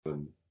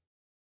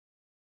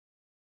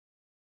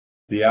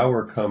The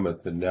hour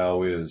cometh, and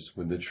now is,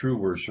 when the true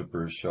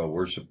worshippers shall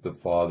worship the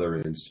Father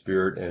in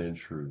spirit and in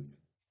truth.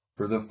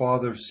 For the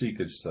Father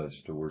seeketh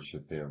such to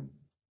worship him.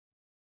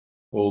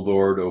 O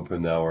Lord,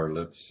 open thou our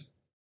lips,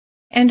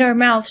 and our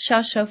mouth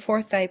shall show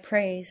forth thy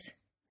praise.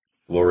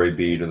 Glory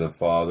be to the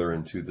Father,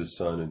 and to the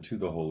Son, and to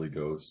the Holy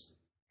Ghost.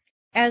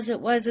 As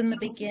it was in the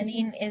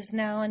beginning, is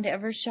now, and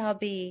ever shall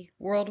be,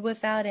 world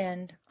without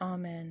end.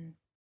 Amen.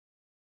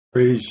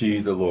 Praise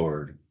ye the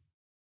Lord.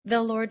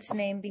 The Lord's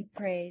name be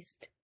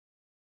praised.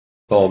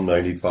 Psalm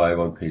 95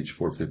 on page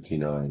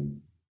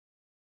 459.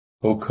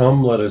 O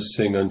come, let us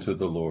sing unto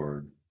the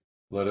Lord.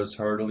 Let us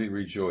heartily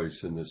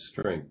rejoice in the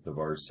strength of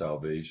our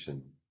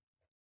salvation.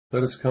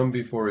 Let us come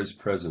before his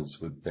presence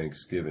with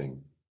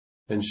thanksgiving,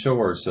 and show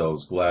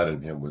ourselves glad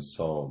in him with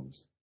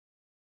psalms.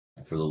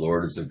 For the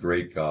Lord is a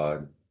great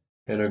God,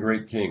 and a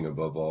great King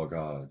above all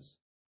gods.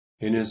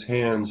 In his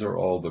hands are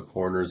all the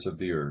corners of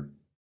the earth,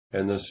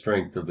 and the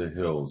strength of the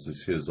hills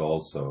is his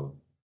also.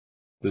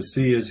 The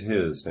sea is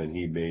his, and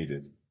he made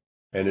it,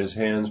 and his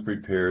hands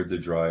prepared the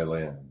dry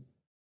land.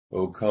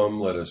 O come,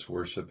 let us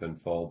worship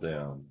and fall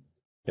down,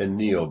 and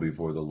kneel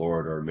before the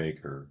Lord our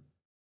Maker.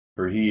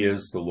 For he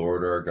is the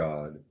Lord our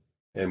God,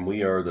 and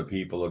we are the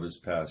people of his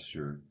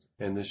pasture,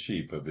 and the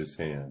sheep of his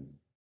hand.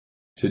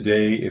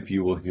 Today, if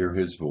you will hear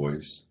his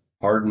voice,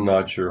 harden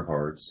not your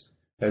hearts,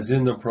 as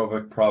in the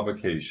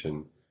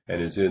provocation,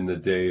 and as in the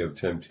day of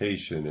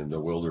temptation in the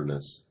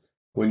wilderness,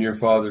 when your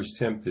fathers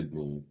tempted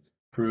me,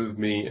 proved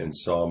me, and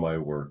saw my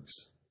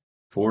works.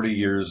 40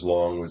 years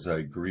long was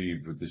I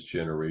grieved with this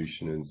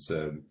generation, and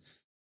said,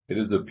 It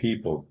is a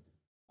people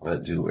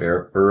that do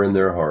err in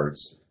their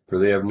hearts, for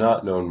they have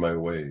not known my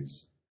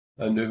ways,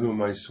 unto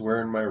whom I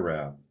swear in my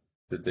wrath,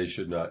 that they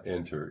should not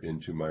enter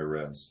into my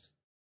rest.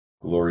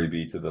 Glory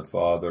be to the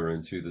Father,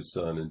 and to the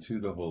Son, and to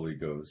the Holy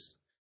Ghost,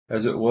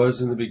 as it was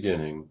in the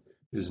beginning,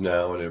 is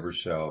now, and ever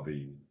shall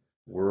be,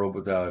 world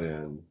without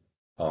end.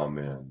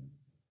 Amen.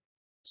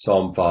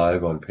 Psalm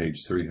 5 on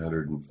page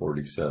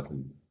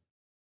 347.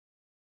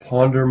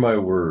 Ponder my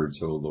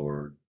words, O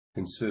Lord,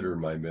 consider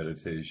my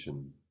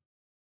meditation.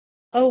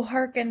 O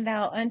hearken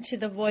thou unto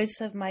the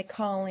voice of my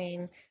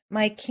calling,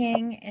 my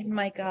King and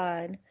my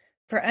God,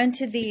 for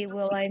unto thee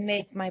will I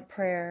make my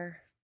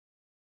prayer.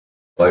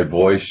 My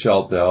voice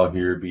shalt thou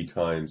hear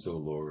betimes, O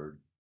Lord.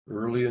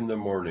 Early in the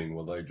morning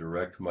will I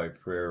direct my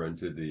prayer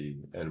unto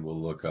thee, and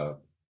will look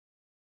up.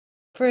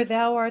 For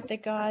thou art the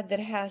God that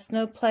hast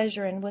no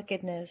pleasure in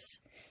wickedness,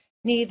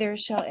 neither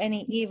shall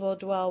any evil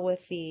dwell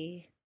with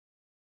thee.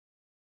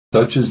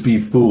 Such as be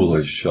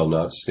foolish shall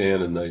not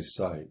stand in thy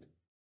sight.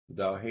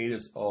 Thou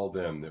hatest all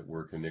them that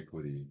work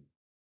iniquity.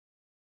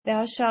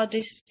 Thou shalt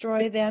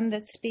destroy them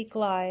that speak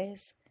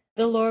lies.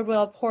 The Lord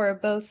will abhor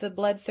both the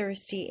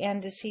bloodthirsty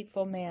and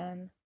deceitful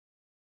man.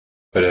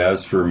 But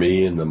as for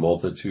me, in the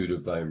multitude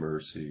of thy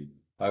mercy,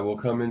 I will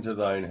come into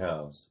thine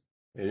house,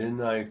 and in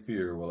thy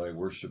fear will I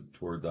worship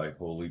toward thy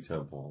holy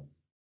temple.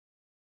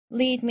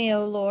 Lead me,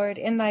 O Lord,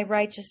 in thy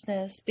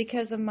righteousness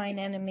because of mine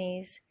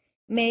enemies.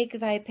 Make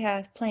thy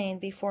path plain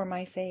before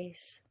my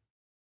face.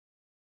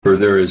 For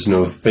there is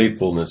no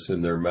faithfulness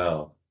in their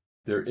mouth.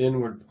 Their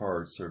inward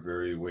parts are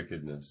very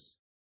wickedness.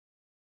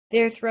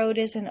 Their throat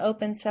is an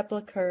open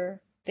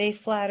sepulchre. They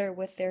flatter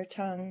with their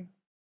tongue.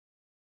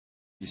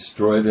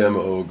 Destroy them,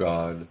 O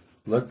God.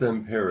 Let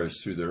them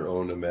perish through their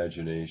own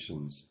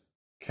imaginations.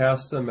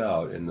 Cast them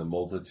out in the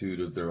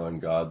multitude of their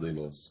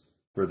ungodliness,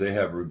 for they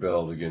have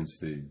rebelled against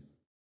thee.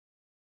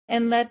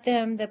 And let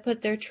them that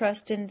put their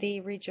trust in thee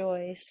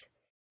rejoice.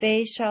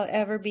 They shall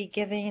ever be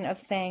giving of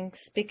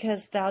thanks,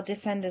 because thou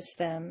defendest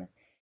them.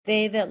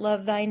 They that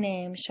love thy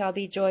name shall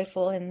be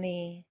joyful in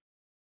thee.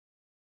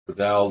 For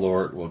thou,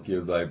 Lord, wilt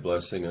give thy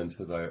blessing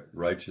unto thy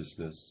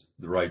righteousness,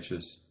 the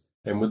righteous,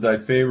 and with thy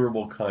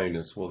favorable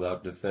kindness wilt thou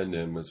defend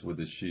him as with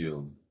a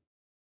shield.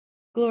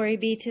 Glory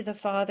be to the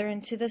Father,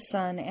 and to the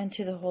Son, and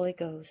to the Holy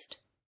Ghost.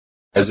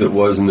 As it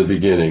was in the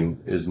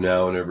beginning, is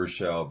now, and ever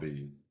shall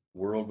be,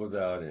 world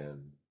without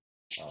end.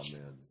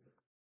 Amen.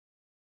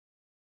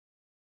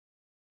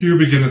 Here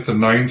beginneth the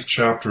 9th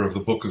chapter of the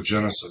book of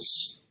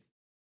Genesis.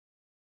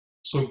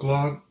 So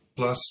God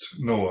blessed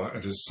Noah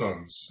and his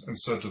sons, and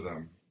said to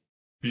them,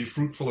 Be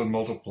fruitful and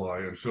multiply,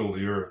 and fill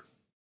the earth.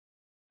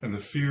 And the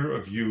fear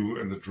of you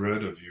and the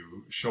dread of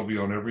you shall be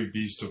on every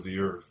beast of the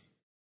earth,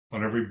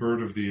 on every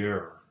bird of the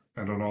air,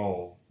 and on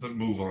all that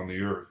move on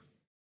the earth,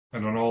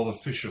 and on all the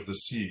fish of the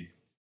sea.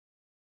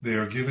 They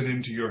are given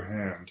into your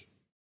hand.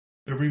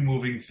 Every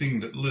moving thing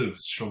that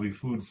lives shall be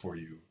food for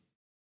you.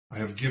 I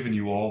have given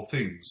you all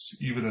things,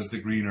 even as the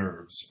green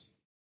herbs.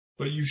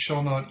 But you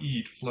shall not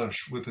eat flesh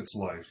with its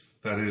life,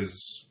 that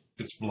is,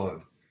 its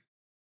blood.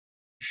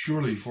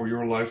 Surely for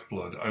your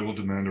lifeblood I will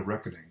demand a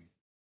reckoning.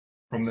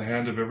 From the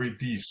hand of every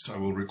beast I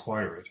will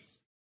require it,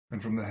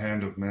 and from the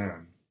hand of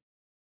man.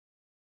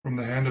 From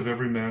the hand of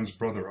every man's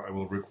brother I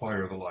will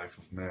require the life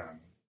of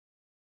man.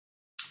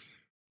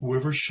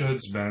 Whoever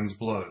sheds man's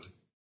blood,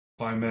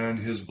 by man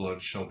his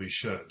blood shall be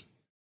shed.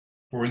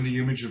 For in the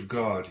image of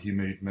God he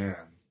made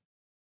man.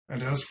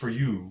 And as for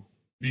you,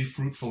 be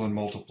fruitful and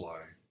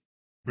multiply.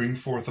 Bring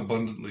forth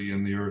abundantly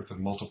in the earth and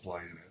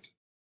multiply in it.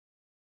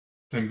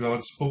 Then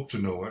God spoke to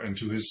Noah and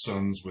to his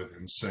sons with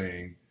him,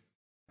 saying,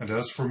 And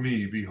as for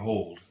me,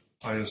 behold,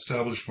 I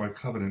establish my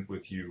covenant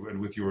with you and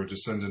with your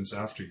descendants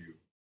after you,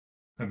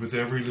 and with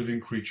every living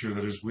creature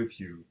that is with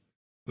you,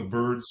 the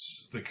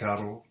birds, the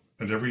cattle,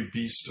 and every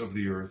beast of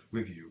the earth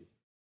with you,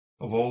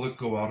 of all that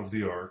go out of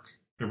the ark,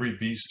 every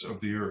beast of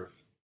the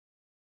earth.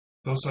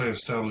 Thus I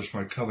establish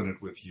my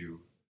covenant with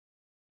you.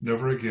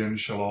 Never again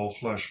shall all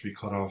flesh be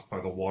cut off by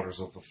the waters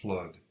of the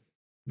flood.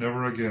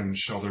 Never again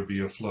shall there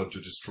be a flood to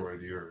destroy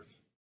the earth.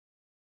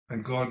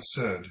 And God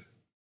said,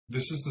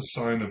 This is the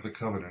sign of the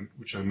covenant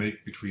which I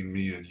make between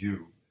me and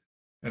you,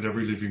 and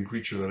every living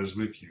creature that is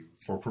with you,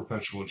 for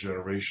perpetual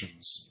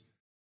generations.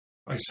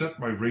 I set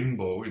my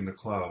rainbow in the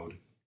cloud,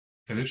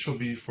 and it shall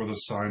be for the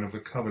sign of the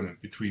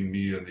covenant between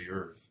me and the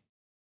earth.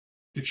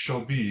 It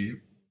shall be,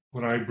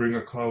 when I bring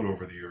a cloud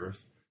over the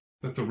earth,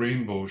 that the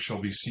rainbow shall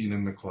be seen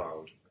in the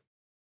cloud.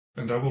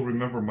 And I will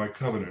remember my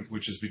covenant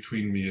which is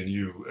between me and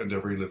you and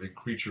every living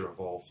creature of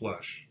all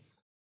flesh.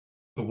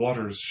 The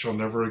waters shall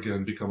never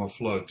again become a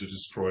flood to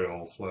destroy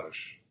all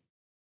flesh.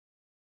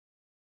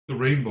 The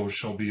rainbow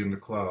shall be in the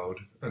cloud,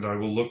 and I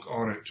will look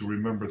on it to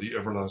remember the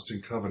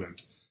everlasting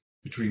covenant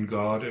between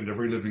God and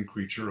every living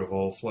creature of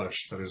all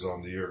flesh that is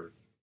on the earth.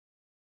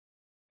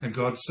 And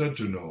God said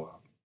to Noah,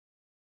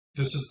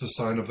 This is the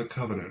sign of the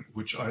covenant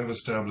which I have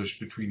established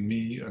between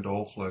me and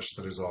all flesh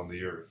that is on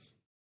the earth.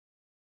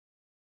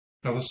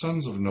 Now the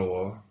sons of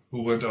Noah,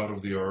 who went out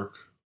of the ark,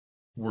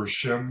 were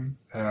Shem,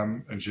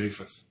 Ham, and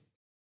Japheth.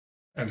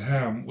 And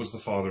Ham was the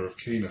father of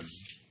Canaan.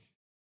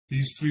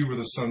 These three were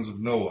the sons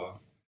of Noah,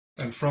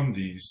 and from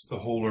these the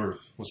whole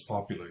earth was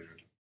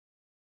populated.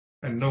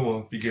 And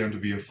Noah began to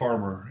be a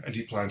farmer, and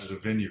he planted a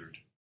vineyard.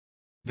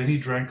 Then he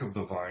drank of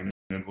the vine,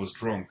 and was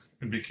drunk,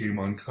 and became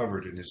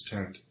uncovered in his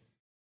tent.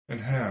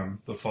 And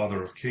Ham, the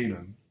father of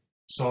Canaan,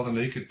 saw the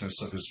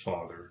nakedness of his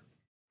father,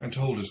 and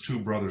told his two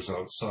brothers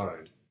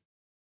outside.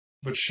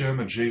 But Shem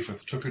and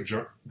Japheth took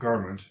a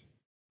garment,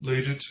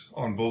 laid it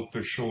on both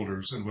their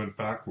shoulders, and went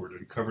backward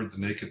and covered the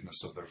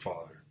nakedness of their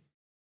father.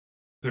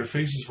 Their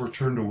faces were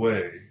turned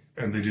away,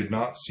 and they did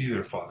not see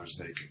their father's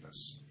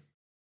nakedness.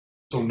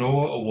 So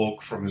Noah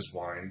awoke from his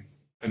wine,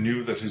 and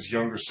knew that his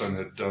younger son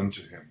had done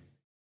to him.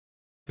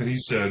 Then he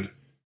said,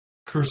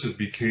 Cursed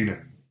be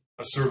Canaan,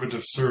 a servant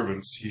of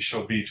servants he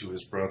shall be to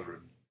his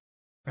brethren.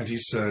 And he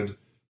said,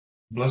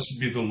 Blessed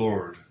be the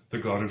Lord, the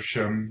God of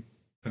Shem,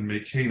 and may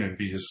Canaan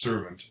be his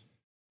servant.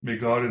 May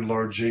God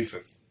enlarge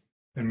Japheth,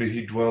 and may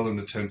he dwell in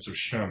the tents of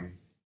Shem,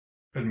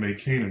 and may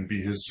Canaan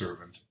be his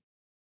servant.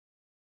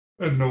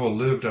 And Noah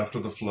lived after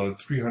the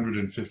flood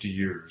 350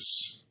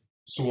 years.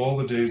 So all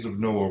the days of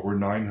Noah were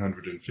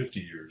 950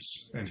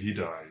 years, and he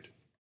died.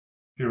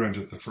 Here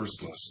ended the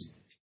first lesson.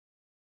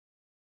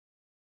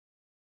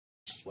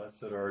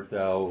 Blessed art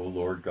thou, O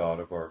Lord God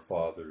of our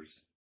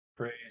fathers,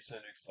 praised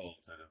and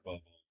exalted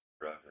above all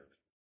forever.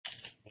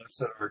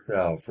 Blessed art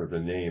thou for the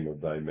name of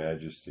thy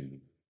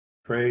majesty,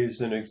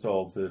 praised and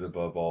exalted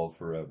above all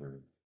forever.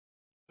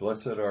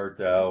 Blessed art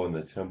thou in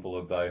the temple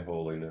of thy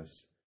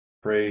holiness,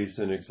 praised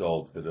and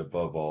exalted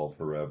above all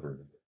forever.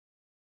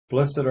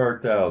 Blessed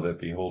art thou that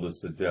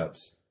beholdest the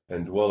depths,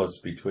 and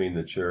dwellest between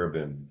the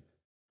cherubim,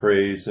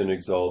 praised and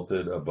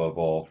exalted above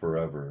all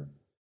forever.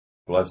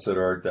 Blessed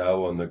art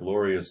thou on the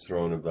glorious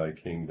throne of thy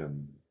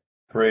kingdom,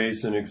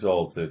 praised and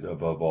exalted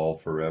above all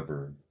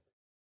forever.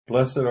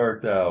 Blessed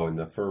art thou in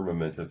the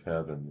firmament of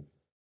heaven,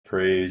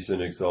 praised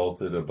and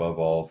exalted above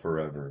all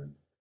forever.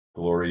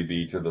 Glory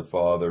be to the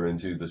Father, and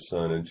to the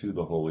Son, and to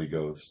the Holy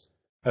Ghost,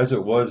 as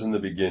it was in the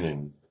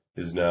beginning,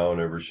 is now, and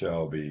ever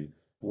shall be,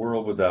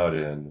 world without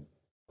end.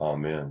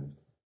 Amen.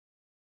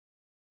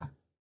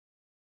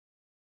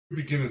 We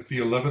begin at the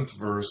 11th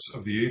verse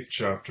of the 8th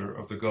chapter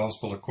of the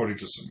Gospel according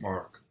to St.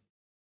 Mark.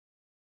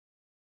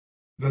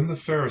 Then the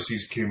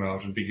Pharisees came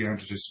out and began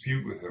to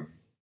dispute with him,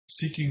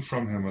 seeking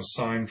from him a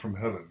sign from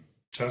heaven,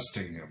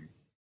 testing him.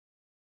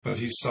 But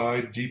he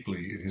sighed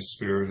deeply in his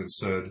spirit and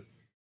said,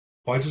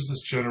 Why does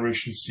this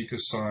generation seek a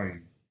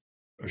sign?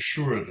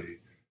 Assuredly,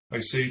 I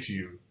say to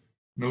you,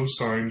 no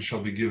sign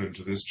shall be given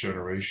to this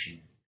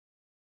generation.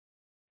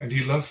 And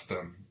he left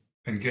them,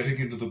 and getting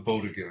into the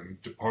boat again,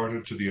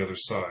 departed to the other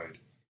side.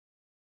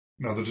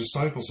 Now the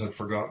disciples had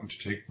forgotten to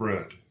take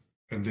bread,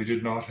 and they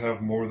did not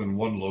have more than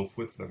one loaf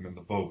with them in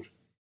the boat.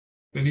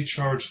 Then he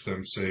charged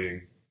them,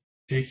 saying,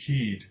 Take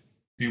heed,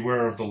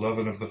 beware of the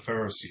leaven of the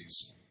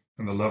Pharisees,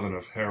 and the leaven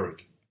of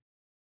Herod.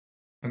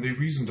 And they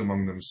reasoned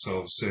among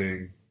themselves,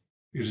 saying,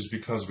 It is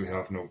because we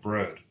have no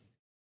bread.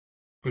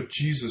 But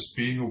Jesus,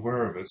 being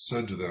aware of it,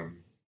 said to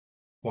them,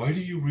 Why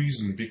do you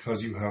reason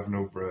because you have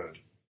no bread?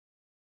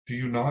 Do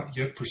you not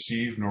yet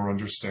perceive nor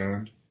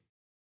understand?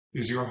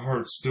 Is your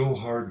heart still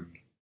hardened?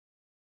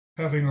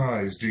 Having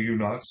eyes, do you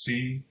not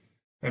see?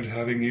 And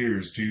having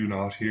ears, do you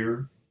not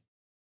hear?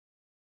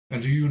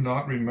 And do you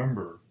not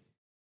remember,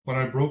 when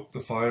I broke the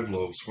 5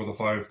 loaves for the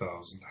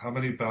 5,000, how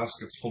many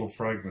baskets full of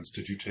fragments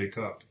did you take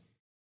up?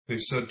 They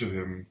said to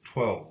him,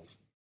 12.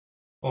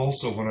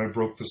 Also, when I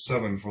broke the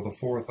 7 for the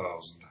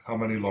 4,000, how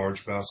many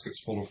large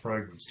baskets full of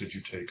fragments did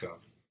you take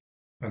up?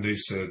 And they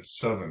said,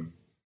 7.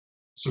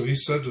 So he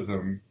said to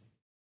them,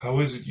 How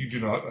is it you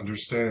do not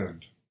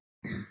understand?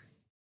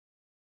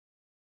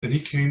 Then he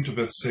came to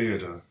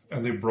Bethsaida,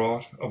 and they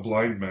brought a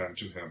blind man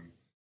to him,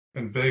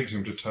 and begged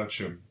him to touch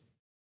him.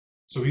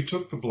 So he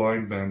took the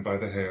blind man by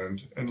the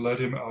hand, and led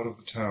him out of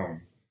the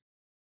town.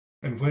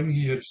 And when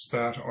he had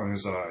spat on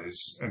his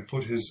eyes, and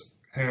put his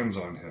hands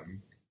on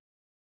him,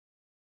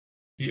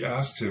 he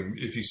asked him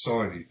if he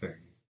saw anything.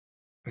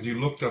 And he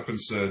looked up and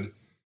said,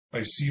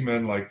 I see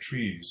men like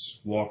trees,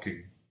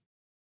 walking.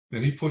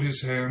 Then he put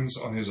his hands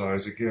on his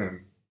eyes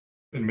again,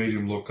 and made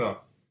him look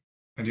up.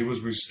 And he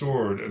was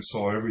restored and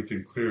saw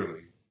everything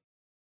clearly.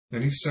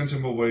 Then he sent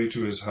him away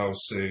to his house,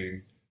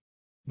 saying,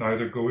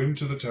 Neither go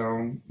into the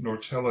town, nor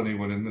tell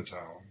anyone in the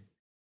town.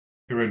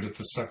 Here endeth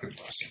the second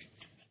lesson.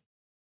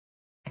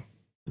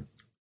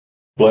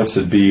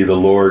 Blessed be the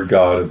Lord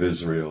God of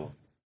Israel,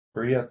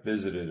 for he hath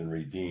visited and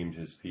redeemed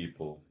his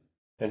people,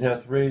 and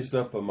hath raised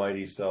up a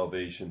mighty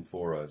salvation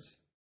for us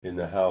in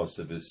the house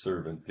of his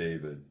servant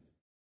David,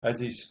 as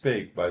he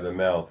spake by the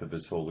mouth of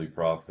his holy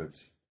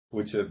prophets,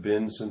 which have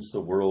been since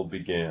the world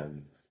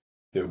began,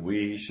 that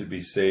we should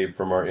be saved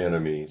from our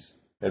enemies,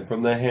 and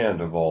from the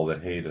hand of all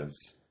that hate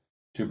us,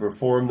 to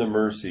perform the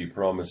mercy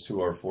promised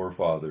to our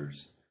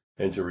forefathers,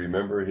 and to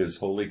remember his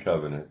holy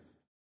covenant,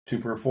 to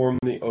perform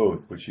the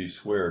oath which he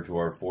sware to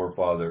our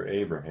forefather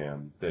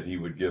Abraham, that he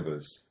would give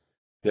us,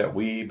 that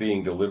we,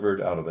 being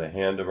delivered out of the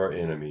hand of our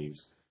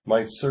enemies,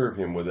 might serve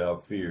him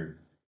without fear,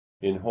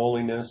 in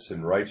holiness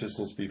and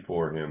righteousness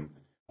before him,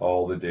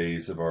 all the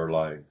days of our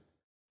life.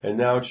 And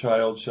thou,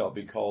 child, shalt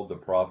be called the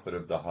prophet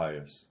of the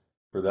highest,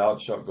 for thou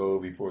shalt go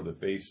before the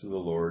face of the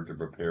Lord to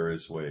prepare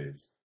his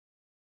ways,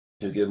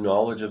 to give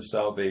knowledge of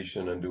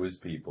salvation unto his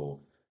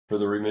people, for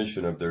the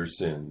remission of their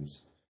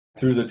sins,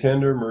 through the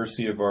tender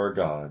mercy of our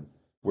God,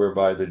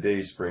 whereby the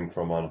dayspring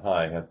from on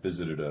high hath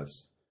visited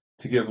us,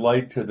 to give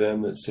light to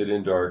them that sit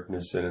in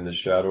darkness and in the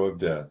shadow of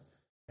death,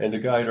 and to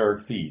guide our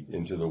feet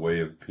into the way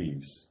of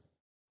peace.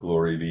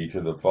 Glory be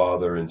to the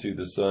Father, and to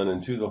the Son,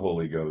 and to the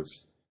Holy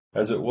Ghost,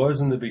 as it was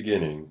in the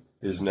beginning,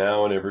 is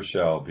now, and ever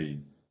shall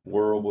be,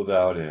 world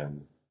without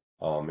end.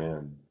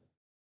 Amen.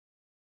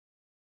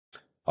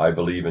 I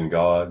believe in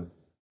God,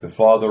 the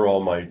Father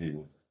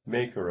Almighty,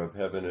 maker of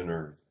heaven and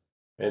earth,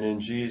 and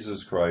in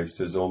Jesus Christ,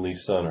 his only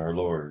Son, our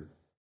Lord,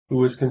 who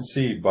was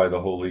conceived by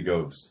the Holy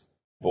Ghost,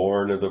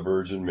 born of the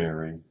Virgin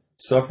Mary,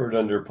 suffered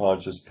under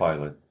Pontius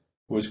Pilate,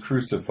 was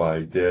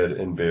crucified, dead,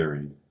 and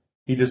buried.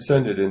 He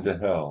descended into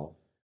hell.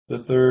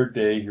 The third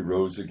day he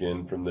rose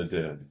again from the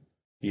dead.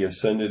 He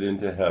ascended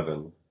into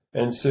heaven,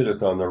 and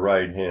sitteth on the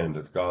right hand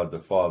of God the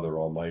Father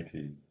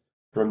Almighty.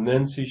 From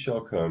thence he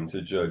shall come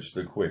to judge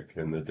the quick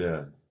and the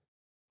dead.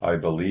 I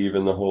believe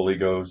in the Holy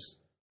Ghost,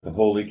 the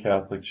Holy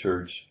Catholic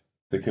Church,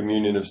 the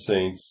communion of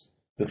saints,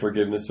 the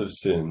forgiveness of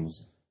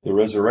sins, the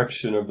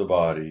resurrection of the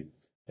body,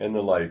 and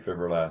the life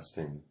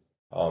everlasting.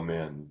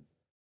 Amen.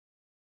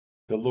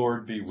 The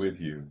Lord be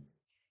with you.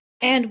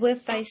 And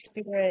with thy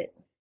spirit.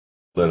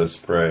 Let us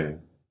pray.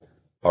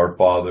 Our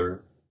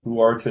Father, who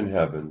art in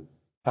heaven,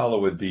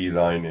 hallowed be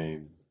thy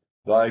name.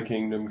 Thy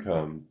kingdom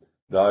come,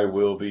 thy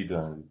will be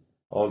done,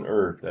 on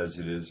earth as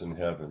it is in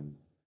heaven.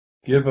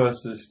 Give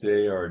us this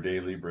day our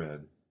daily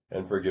bread,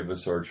 and forgive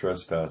us our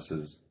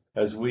trespasses,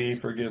 as we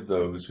forgive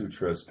those who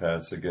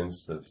trespass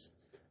against us.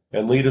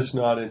 And lead us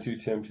not into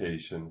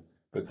temptation,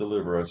 but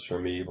deliver us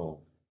from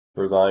evil.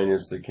 For thine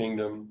is the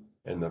kingdom,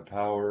 and the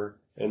power,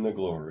 and the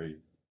glory,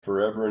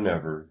 forever and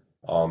ever.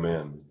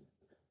 Amen.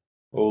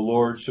 O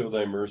Lord, show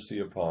thy mercy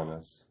upon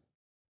us.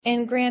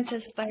 And grant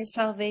us thy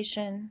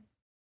salvation.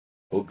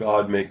 O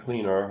God, make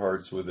clean our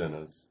hearts within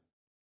us.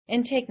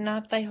 And take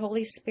not thy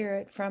Holy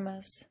Spirit from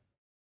us.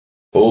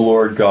 O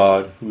Lord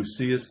God, who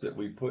seest that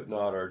we put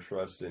not our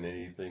trust in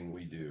anything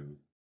we do,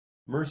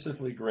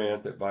 mercifully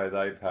grant that by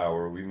thy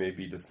power we may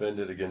be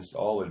defended against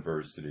all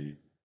adversity,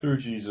 through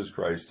Jesus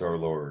Christ our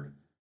Lord.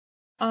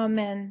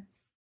 Amen.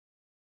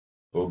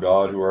 O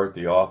God, who art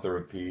the author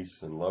of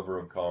peace and lover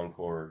of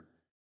concord,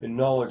 in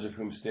knowledge of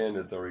whom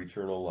standeth our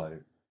eternal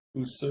life,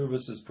 whose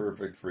service is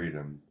perfect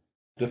freedom,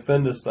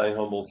 defend us, thy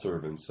humble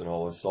servants, in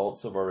all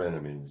assaults of our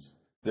enemies,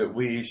 that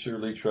we,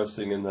 surely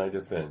trusting in thy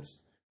defense,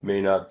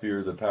 may not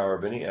fear the power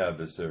of any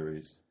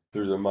adversaries,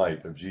 through the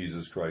might of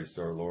Jesus Christ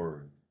our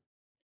Lord.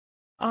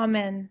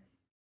 Amen.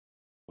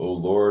 O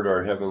Lord,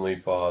 our heavenly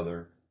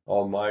Father,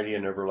 almighty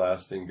and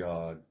everlasting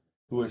God,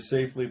 who has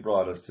safely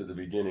brought us to the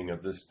beginning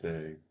of this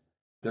day,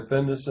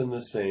 defend us in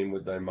the same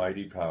with thy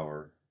mighty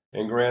power,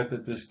 and grant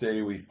that this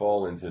day we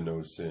fall into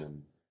no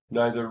sin,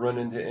 neither run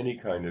into any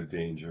kind of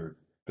danger,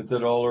 but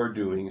that all our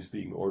doings,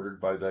 being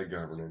ordered by thy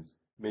governance,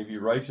 may be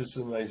righteous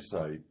in thy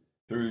sight,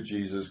 through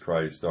Jesus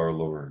Christ our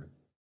Lord.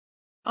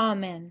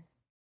 Amen.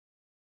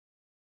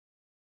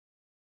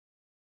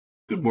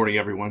 Good morning,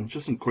 everyone.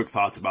 Just some quick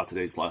thoughts about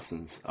today's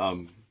lessons.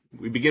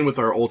 We begin with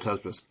our Old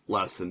Testament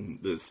lesson,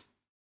 this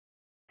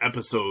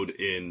episode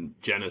in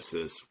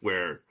Genesis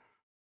where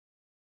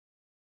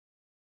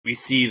we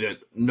see that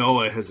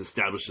Noah has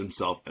established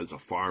himself as a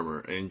farmer.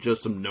 And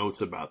just some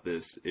notes about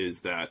this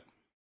is that,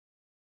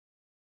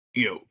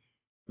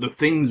 the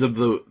things of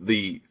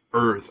the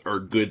earth are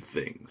good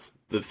things.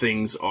 The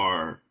things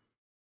are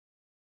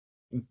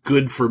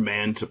good for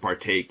man to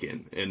partake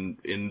in, and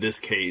in this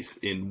case,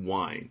 in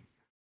wine.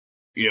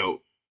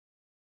 You'll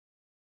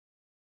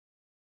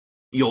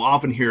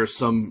often hear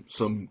some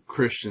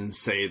Christians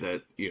say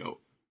that,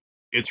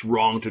 it's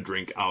wrong to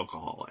drink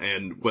alcohol.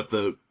 And what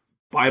the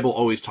Bible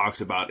always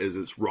talks about is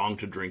it's wrong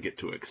to drink it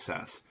to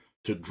excess,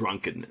 to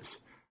drunkenness.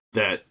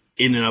 That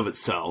in and of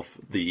itself,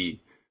 the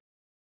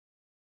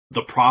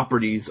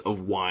properties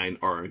of wine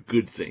are a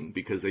good thing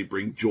because they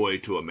bring joy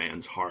to a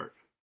man's heart.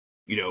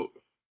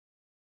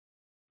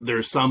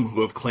 There's some who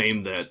have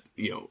claimed that,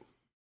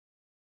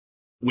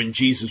 when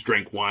Jesus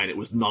drank wine, it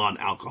was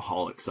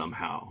non-alcoholic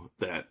somehow,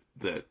 that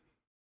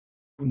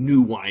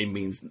new wine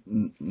means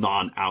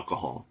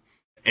non-alcohol.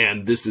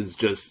 And this is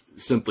just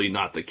simply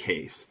not the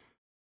case.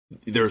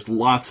 There's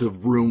lots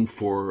of room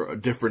for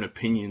different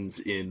opinions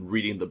in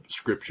reading the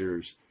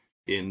scriptures,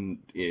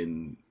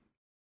 in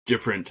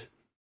different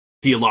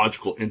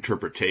theological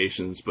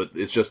interpretations, but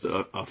it's just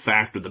a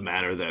fact of the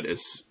matter that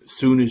as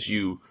soon as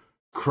you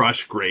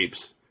crush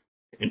grapes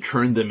and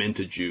turn them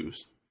into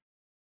juice,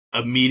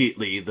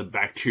 immediately the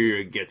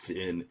bacteria gets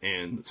in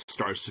and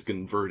starts to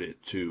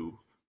convert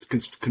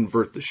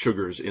the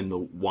sugars in the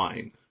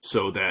wine,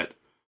 so that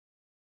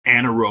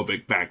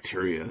anaerobic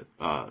bacteria,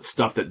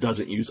 stuff that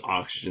doesn't use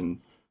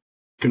oxygen,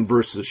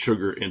 converts the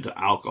sugar into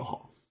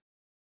alcohol.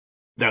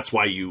 That's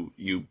why you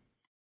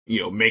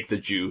make the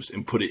juice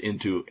and put it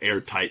into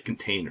airtight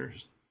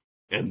containers,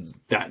 and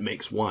that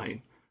makes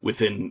wine.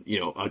 Within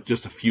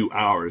just a few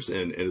hours,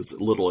 and as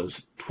little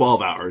as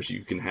 12 hours,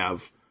 you can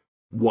have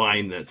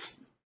wine that's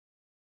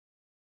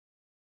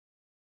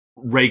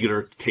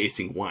regular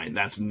tasting wine.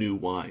 That's new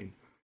wine.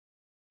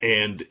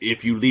 And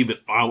if you leave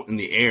it out in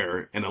the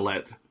air and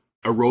let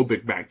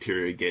aerobic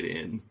bacteria get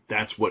in,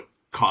 that's what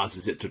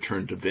causes it to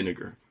turn to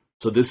vinegar.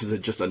 So this is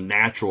just a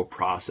natural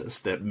process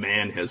that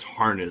man has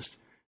harnessed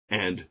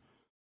and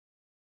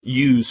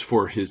used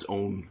for his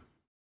own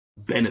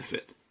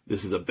benefit.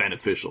 This is a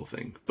beneficial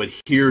thing. But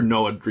here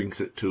Noah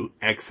drinks it to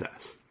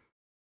excess.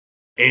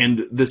 And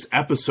this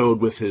episode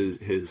with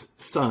his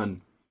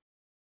son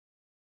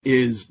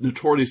is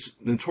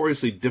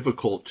notoriously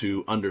difficult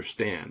to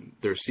understand.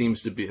 There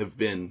seems to have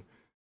been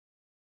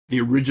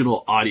the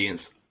original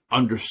audience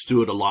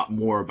understood a lot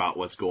more about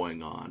what's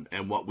going on,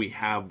 and what we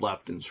have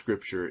left in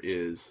Scripture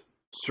is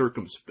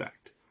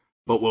circumspect.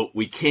 But what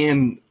we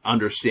can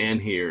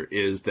understand here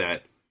is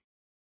that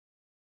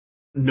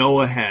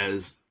Noah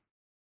has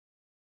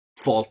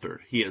faltered.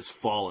 He has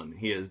fallen.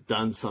 He has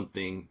done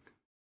something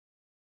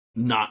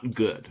not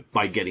good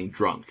by getting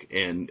drunk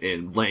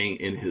and laying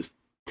in his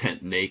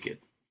tent naked.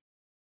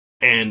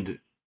 And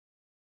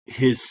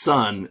his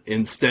son,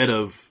 instead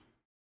of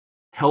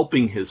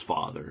helping his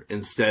father,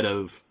 instead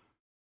of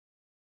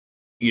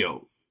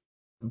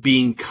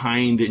being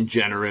kind and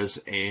generous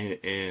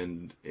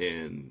and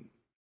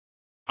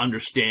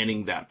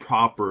understanding that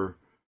proper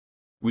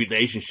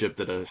relationship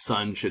that a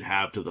son should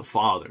have to the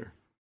father,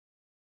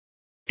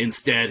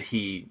 instead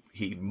he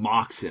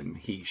mocks him,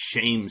 he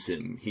shames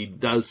him, he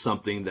does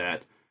something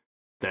that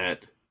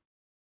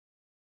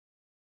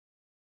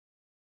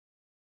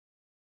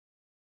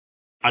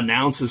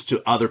announces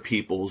to other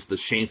peoples the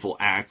shameful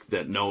act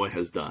that Noah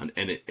has done,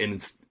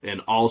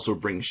 and also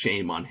brings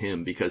shame on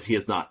him because he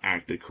has not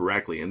acted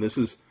correctly. And this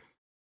is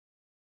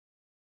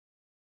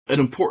an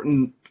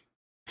important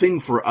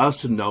thing for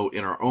us to know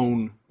in our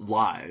own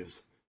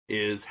lives,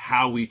 is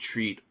how we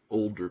treat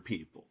older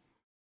people,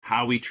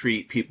 how we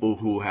treat people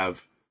who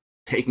have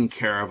taken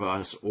care of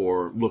us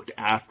or looked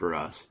after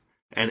us.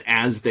 And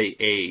as they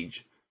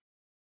age,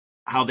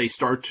 how they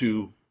start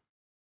to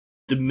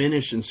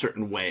diminish in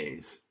certain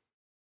ways.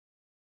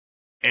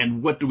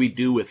 And what do we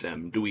do with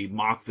them? Do we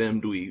mock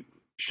them? Do we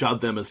shove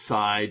them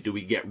aside? Do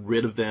we get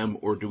rid of them,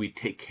 or do we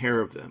take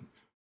care of them?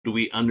 Do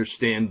we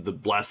understand the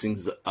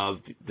blessings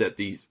of that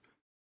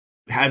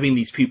having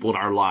these people in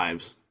our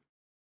lives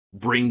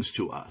brings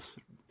to us,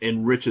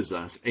 enriches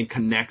us, and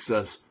connects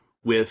us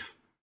with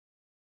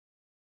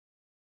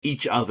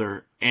each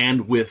other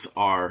and with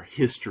our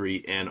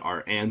history and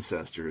our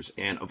ancestors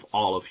and of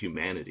all of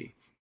humanity?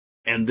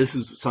 And this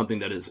is something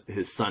that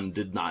his son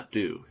did not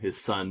do. His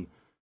son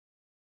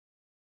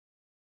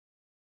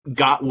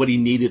got what he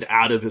needed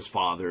out of his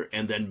father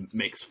and then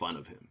makes fun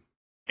of him.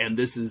 And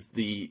this is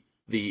an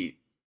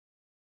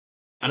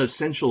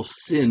essential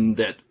sin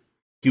that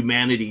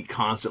humanity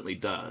constantly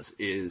does,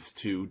 is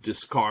to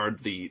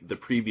discard the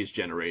previous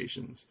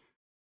generations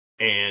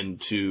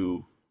and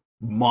to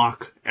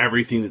mock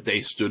everything that they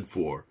stood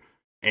for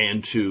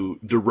and to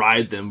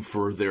deride them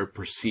for their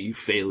perceived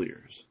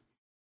failures.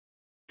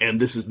 And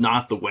this is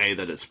not the way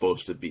that it's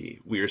supposed to be.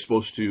 We are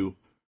supposed to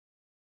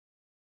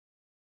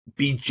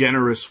be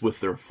generous with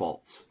their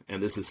faults.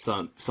 And this is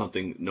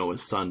something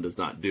Noah's son does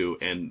not do.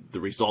 And the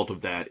result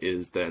of that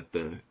is that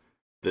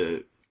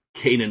the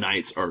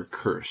Canaanites are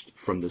cursed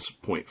from this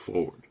point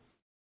forward.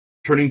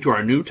 turning to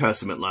our New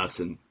Testament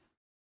lesson,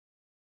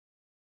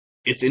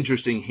 it's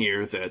interesting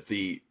here that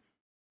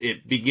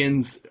it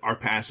begins our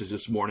passage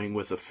this morning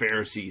with the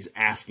Pharisees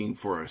asking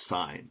for a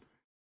sign,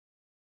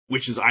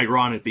 which is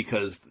ironic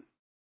because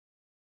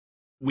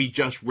we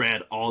just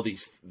read all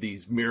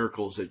these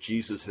miracles that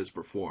Jesus has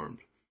performed.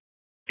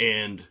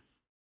 And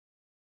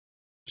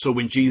so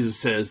when Jesus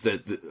says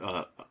that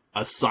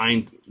a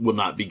sign will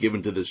not be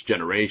given to this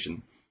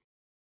generation,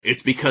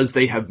 it's because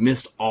they have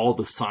missed all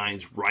the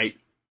signs right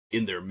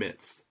in their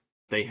midst.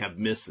 They have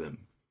missed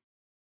them.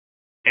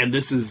 And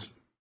this is,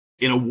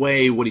 in a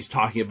way, what he's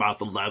talking about,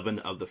 the leaven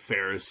of the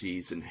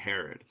Pharisees and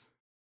Herod.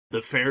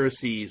 The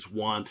Pharisees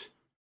want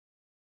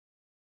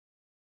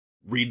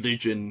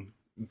religion,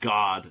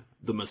 God,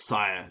 the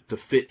Messiah, to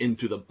fit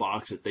into the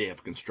box that they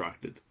have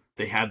constructed.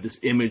 They have this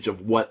image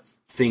of what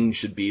things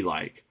should be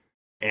like,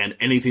 and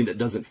anything that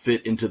doesn't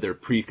fit into their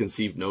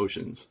preconceived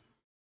notions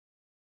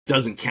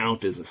doesn't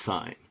count as a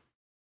sign.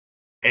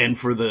 And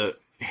for the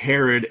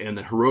Herod and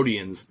the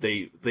Herodians,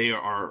 they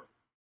are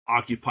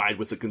occupied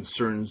with the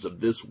concerns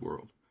of this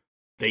world.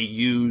 They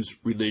use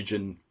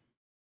religion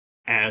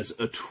as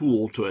a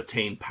tool to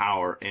attain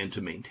power and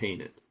to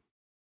maintain it.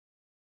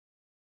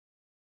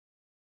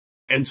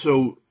 And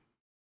so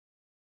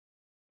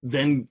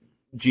then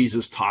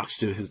Jesus talks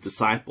to his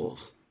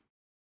disciples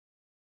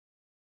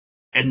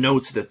and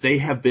notes that they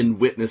have been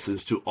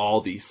witnesses to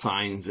all these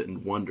signs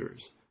and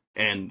wonders.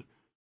 And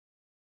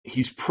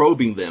he's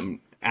probing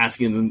them,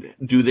 asking them,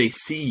 do they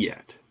see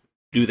yet?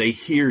 Do they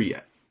hear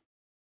yet?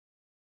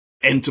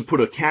 And to put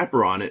a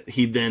capper on it,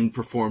 he then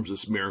performs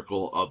this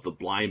miracle of the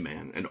blind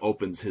man and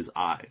opens his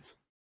eyes.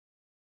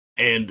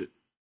 And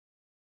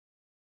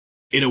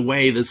in a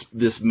way,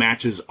 this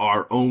matches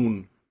our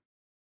own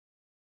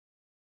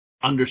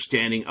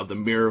understanding of the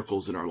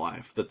miracles in our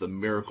life, that the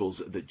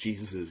miracles that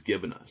Jesus has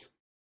given us.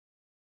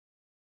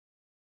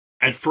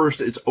 At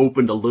first, it's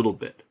opened a little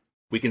bit.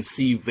 We can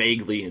see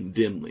vaguely and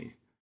dimly.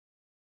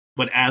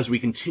 But as we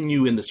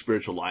continue in the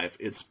spiritual life,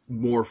 it's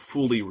more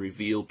fully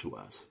revealed to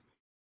us.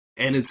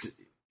 And it's,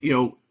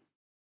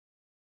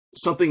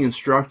 something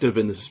instructive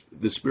in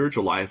the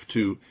spiritual life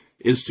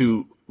is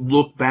to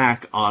look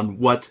back on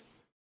what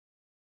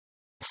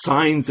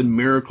signs and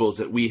miracles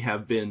that we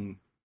have been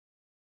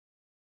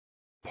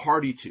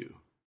party to,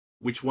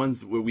 which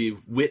ones where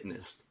we've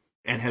witnessed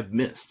and have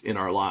missed in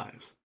our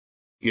lives.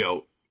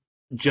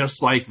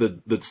 Just like the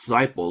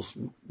disciples,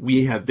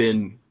 we have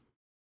been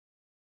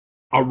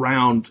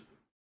around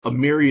a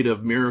myriad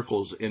of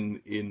miracles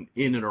in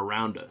and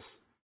around us.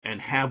 And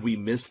have we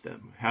missed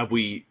them? Have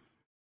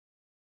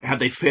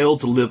they failed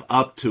to live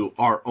up to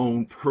our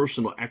own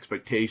personal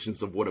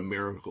expectations of what a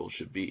miracle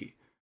should be?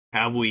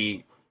 Have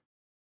we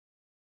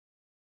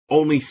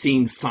only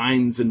seen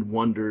signs and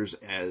wonders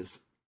as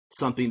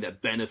something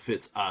that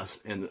benefits us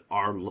and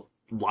our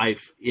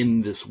life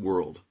in this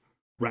world,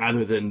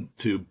 rather than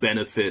to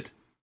benefit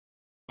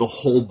the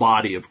whole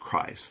body of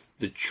Christ,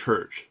 the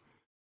church,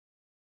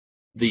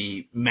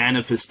 the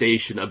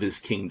manifestation of his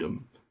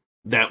kingdom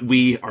that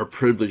we are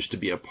privileged to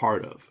be a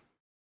part of?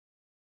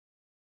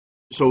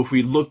 So if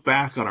we look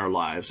back on our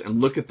lives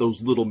and look at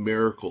those little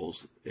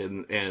miracles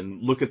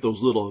and look at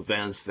those little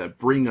events that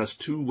bring us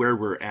to where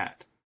we're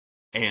at,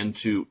 and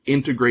to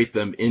integrate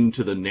them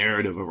into the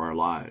narrative of our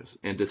lives,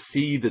 and to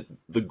see that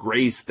the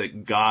grace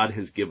that God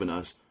has given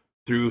us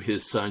through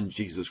his Son,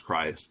 Jesus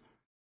Christ,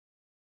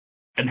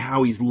 and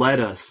how he's led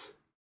us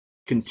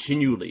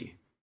continually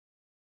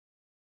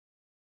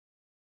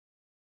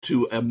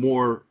to a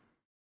more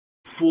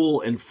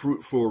full and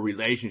fruitful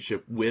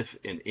relationship with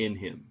and in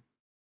him.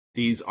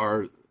 These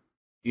are,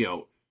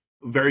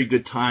 very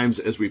good times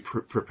as we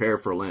prepare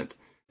for Lent,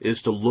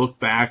 is to look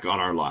back on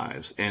our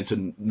lives and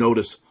to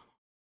notice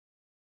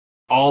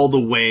all the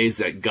ways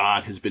that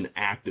God has been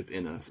active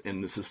in us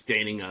and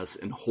sustaining us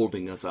and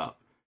holding us up,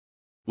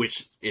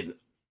 which it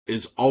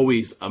is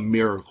always a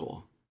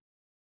miracle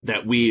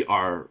that we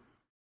are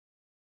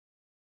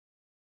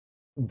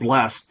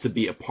blessed to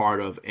be a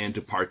part of and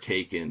to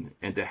partake in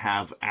and to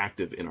have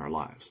active in our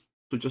lives.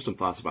 So just some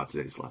thoughts about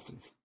today's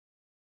lessons.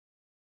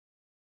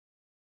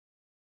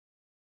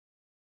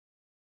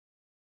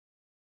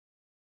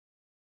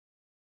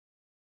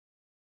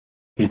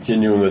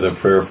 Continuing with a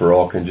prayer for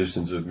all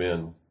conditions of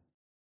men.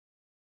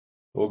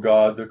 O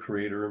God, the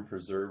creator and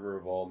preserver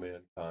of all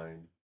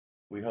mankind,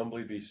 we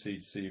humbly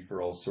beseech thee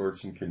for all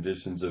sorts and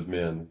conditions of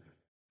men,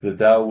 that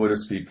thou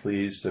wouldest be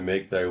pleased to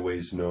make thy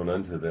ways known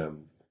unto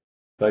them,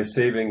 thy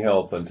saving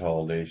health unto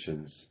all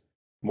nations.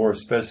 More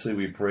especially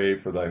we pray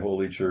for thy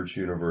holy Church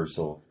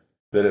universal,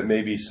 that it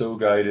may be so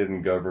guided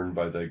and governed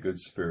by thy good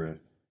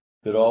Spirit,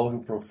 that all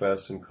who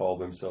profess and call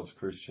themselves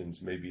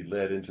Christians may be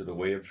led into the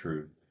way of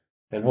truth,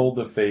 and hold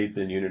the faith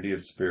and unity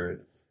of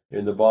spirit,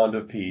 in the bond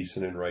of peace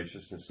and in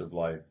righteousness of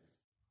life.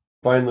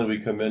 Finally, we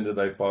commend to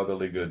thy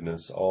fatherly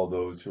goodness all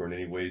those who are in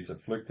any ways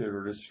afflicted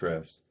or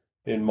distressed,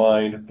 in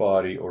mind,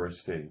 body, or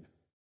estate,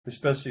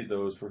 especially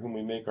those for whom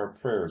we make our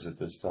prayers at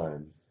this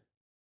time.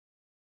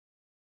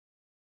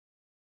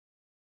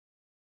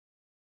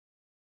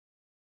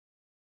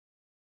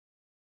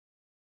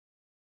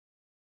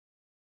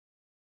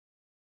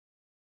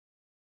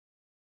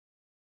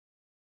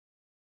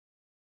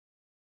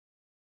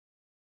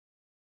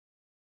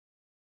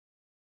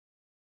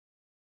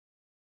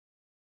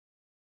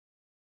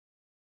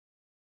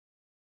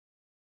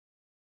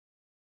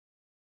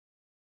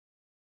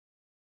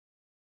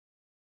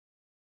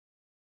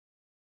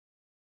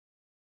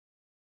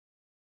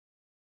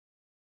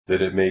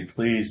 that it may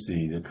please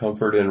thee to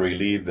comfort and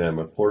relieve them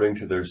according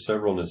to their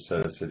several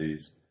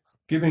necessities,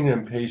 giving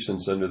them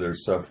patience under their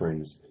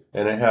sufferings,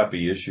 and a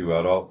happy issue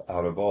out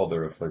of all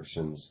their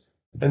afflictions.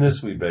 And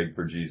this we beg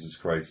for Jesus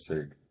Christ's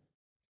sake.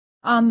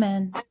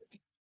 Amen.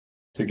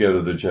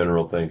 Together the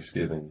general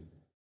thanksgiving.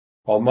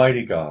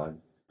 Almighty God,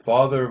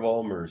 Father of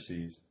all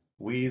mercies,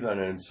 we,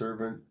 thine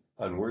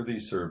unworthy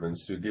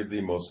servants, do give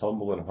thee most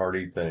humble and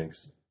hearty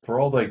thanks for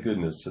all thy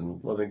goodness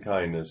and loving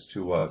kindness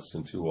to us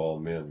and to all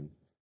men.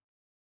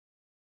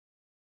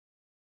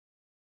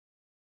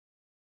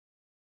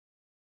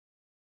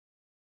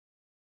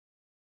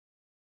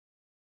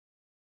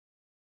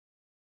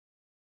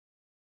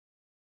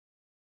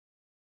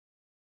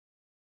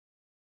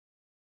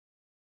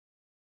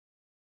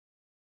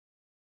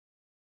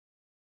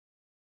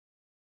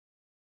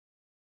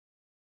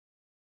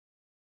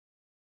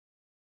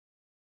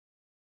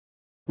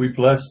 We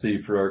bless thee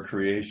for our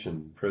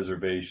creation,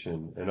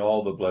 preservation, and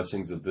all the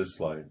blessings of this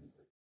life,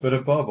 but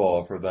above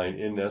all for thine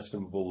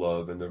inestimable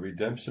love and the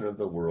redemption of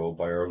the world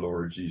by our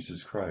Lord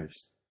Jesus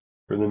Christ,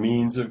 for the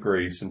means of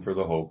grace and for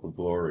the hope of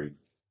glory.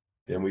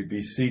 Then we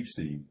beseech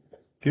thee,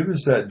 give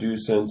us that due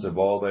sense of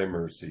all thy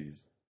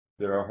mercies,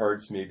 that our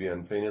hearts may be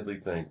unfeignedly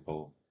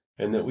thankful,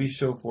 and that we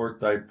show forth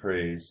thy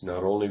praise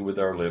not only with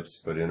our lips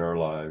but in our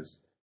lives,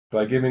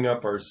 by giving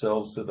up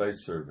ourselves to thy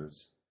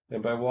service,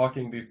 and by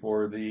walking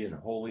before thee in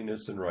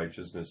holiness and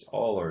righteousness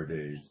all our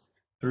days,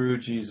 through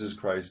Jesus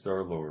Christ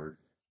our Lord,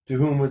 to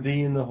whom with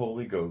thee and the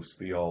Holy Ghost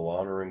be all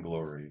honor and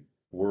glory,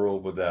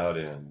 world without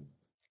end.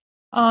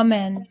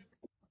 Amen.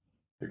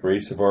 The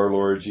grace of our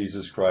Lord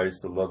Jesus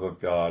Christ, the love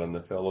of God, and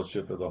the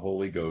fellowship of the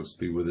Holy Ghost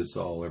be with us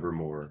all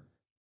evermore.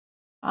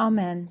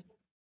 Amen.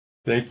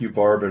 Thank you,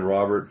 Barb and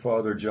Robert.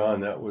 Father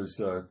John, that was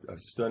a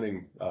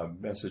stunning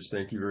message.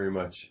 Thank you very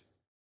much.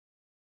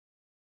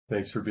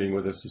 Thanks for being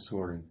with us this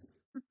morning.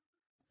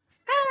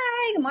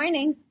 Hi, good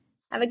morning.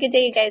 Have a good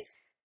day, you guys.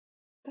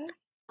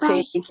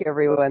 Thank you,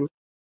 everyone.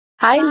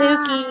 Hi,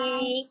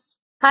 Lukey.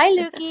 Hi,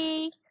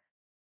 Lukey.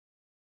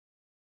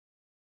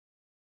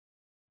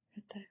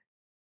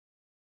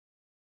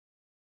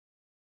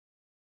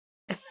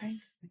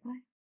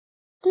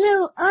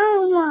 No,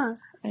 Oma.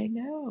 I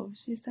know.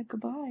 She said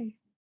goodbye.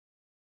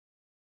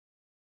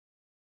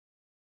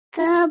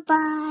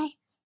 Goodbye.